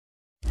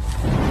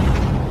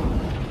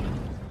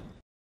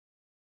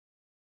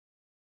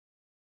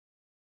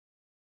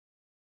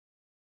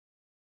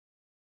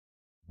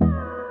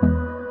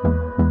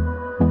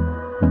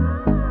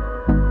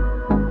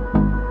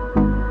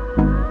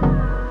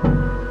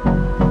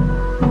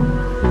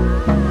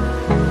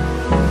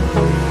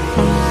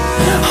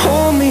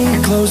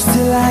close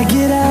till I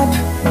get up.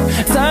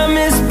 Time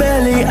is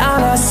barely on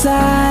our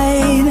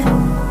side.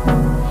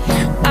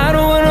 I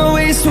don't wanna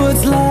waste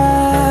what's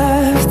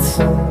left.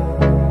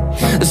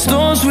 The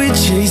storms we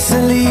chase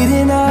are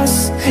leading us,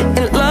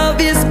 and love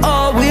is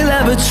all we'll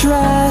ever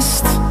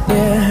trust.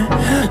 Yeah,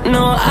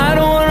 no, I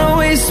don't wanna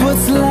waste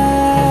what's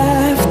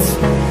left.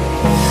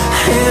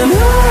 And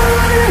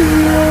on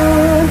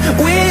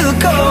we'll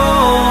go,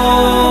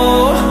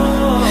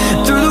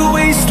 through the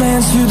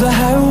wastelands, through the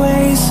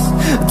highways,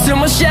 till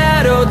my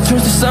shadow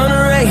turns to sun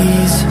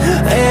rays.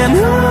 And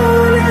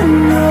on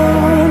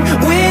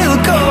we'll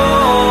go,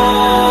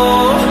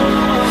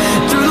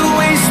 through the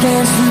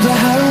wastelands, through the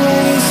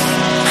highways,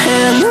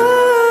 and on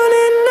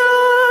we'll go.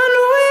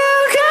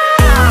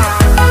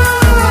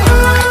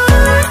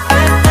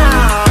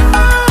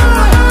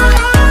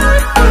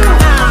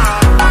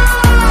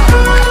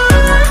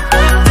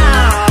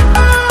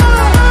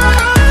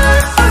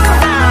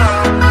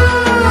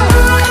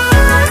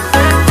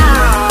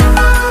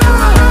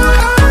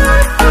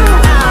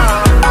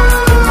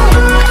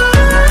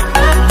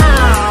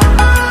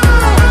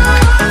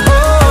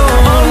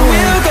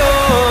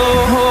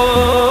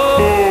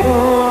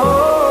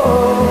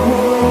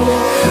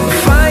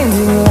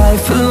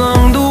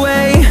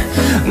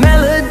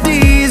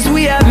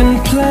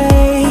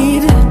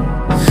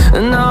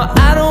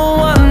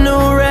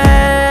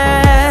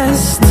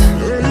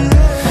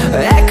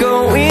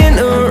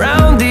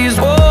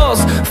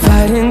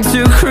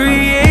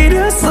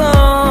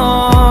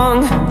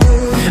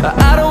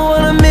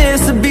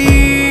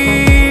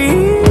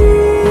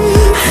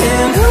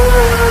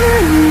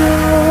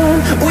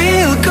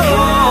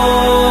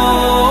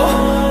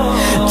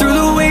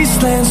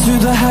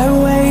 Through the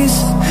highways,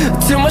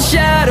 till my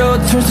shadow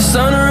turns to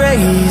sun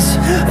rays.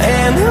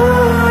 And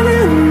on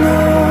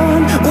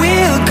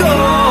we'll go,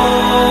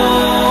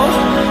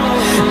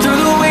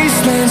 through the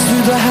wastelands,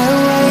 through the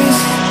highways,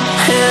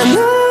 and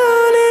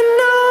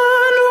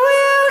on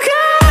we'll go.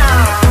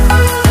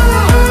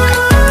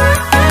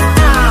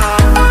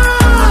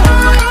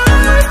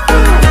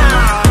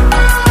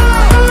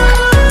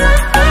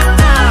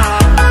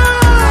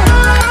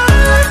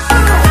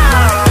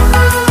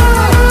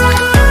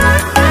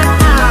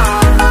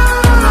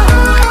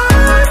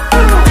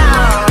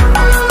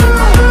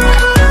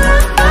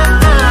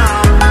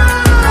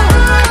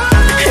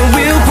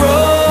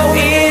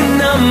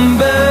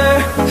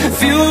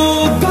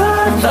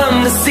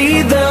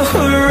 See the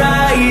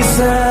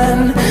horizon,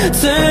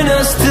 turn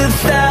us to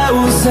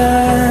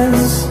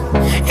thousands,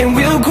 and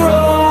we'll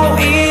grow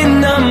in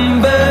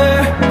number,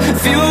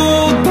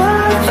 fueled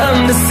by them.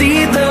 To see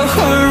the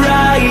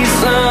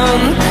horizon,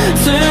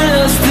 turn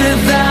us to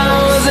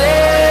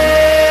thousands,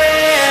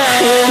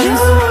 and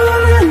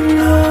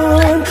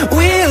on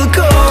we'll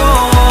go,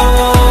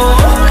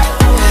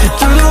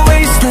 through the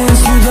wastelands,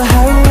 through the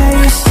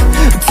highways,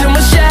 till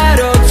my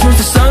shadow turns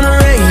to sun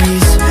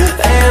rays.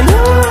 And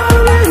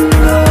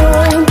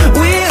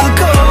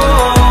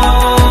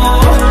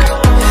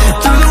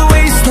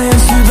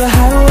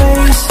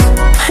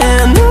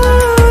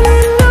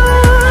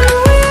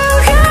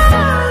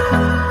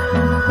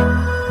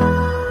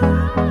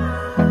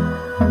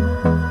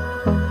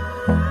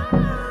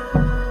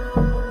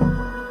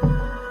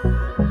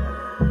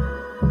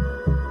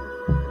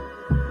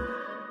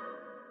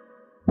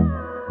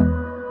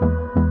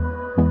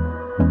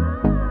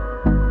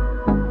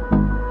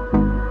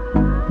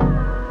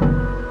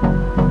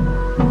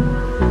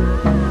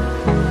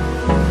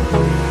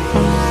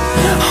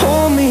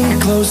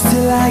close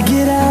till I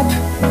get up.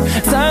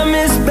 Time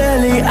is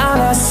barely on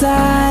our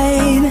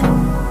side.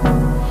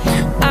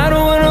 I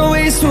don't wanna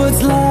waste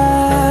what's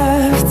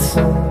left.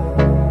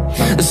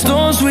 The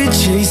storms we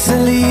chase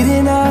are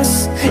leading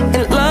us,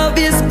 and love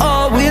is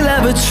all we'll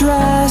ever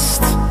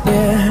trust.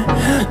 Yeah,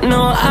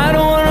 no, I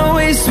don't wanna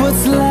waste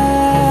what's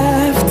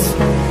left.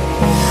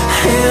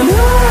 And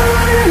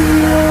on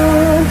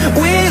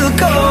we'll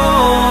go,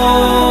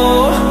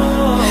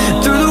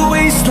 through the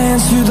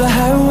wastelands, through the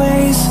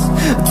highways,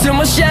 till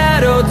my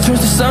shadow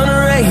turns to sun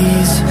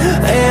rays.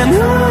 And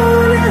on